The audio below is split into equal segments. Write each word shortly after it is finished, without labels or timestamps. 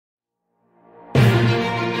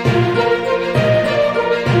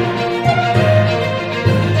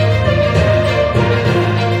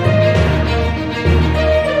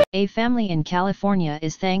A family in California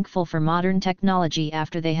is thankful for modern technology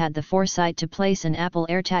after they had the foresight to place an Apple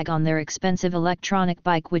AirTag on their expensive electronic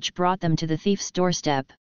bike, which brought them to the thief's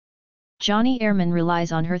doorstep. Johnny Ehrman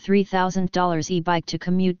relies on her $3,000 e-bike to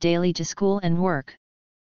commute daily to school and work.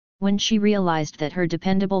 When she realized that her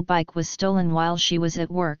dependable bike was stolen while she was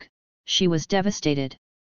at work, she was devastated.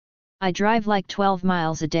 "I drive like 12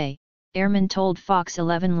 miles a day," Ehrman told Fox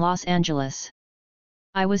 11 Los Angeles.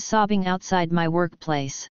 "I was sobbing outside my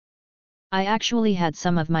workplace. I actually had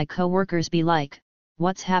some of my co-workers be like,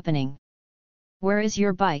 'What's happening? Where is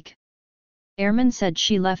your bike?'" Ehrman said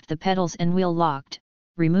she left the pedals and wheel locked,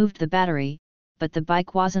 removed the battery, but the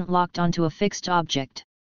bike wasn't locked onto a fixed object.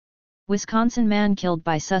 Wisconsin man killed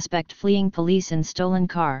by suspect fleeing police in stolen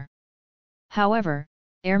car. However,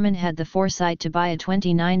 Ehrman had the foresight to buy a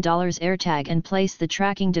 $29 AirTag and place the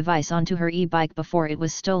tracking device onto her e-bike before it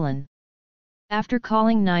was stolen. After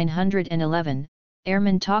calling 911,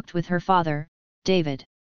 Ehrman talked with her father, David.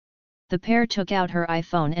 The pair took out her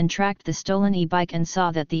iPhone and tracked the stolen e-bike and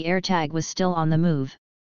saw that the AirTag was still on the move.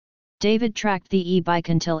 David tracked the e-bike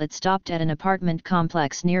until it stopped at an apartment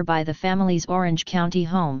complex nearby the family's Orange County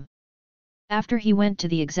home. After he went to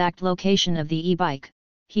the exact location of the e-bike,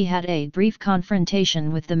 he had a brief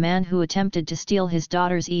confrontation with the man who attempted to steal his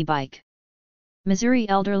daughter's e-bike. Missouri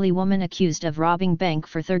elderly woman accused of robbing bank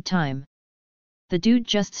for third time. "The dude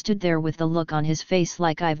just stood there with the look on his face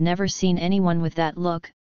like I've never seen anyone with that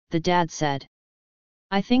look," the dad said.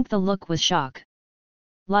 "I think the look was shock.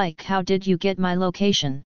 Like, how did you get my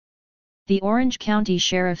location?" The Orange County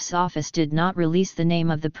Sheriff's Office did not release the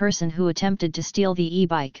name of the person who attempted to steal the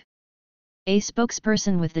e-bike. A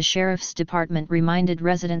spokesperson with the Sheriff's Department reminded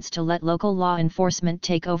residents to let local law enforcement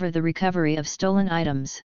take over the recovery of stolen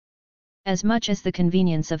items. As much as the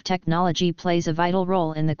convenience of technology plays a vital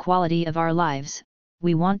role in the quality of our lives,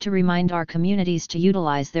 we want to remind our communities to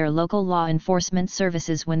utilize their local law enforcement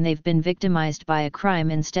services when they've been victimized by a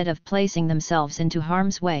crime instead of placing themselves into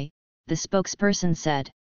harm's way, the spokesperson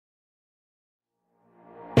said.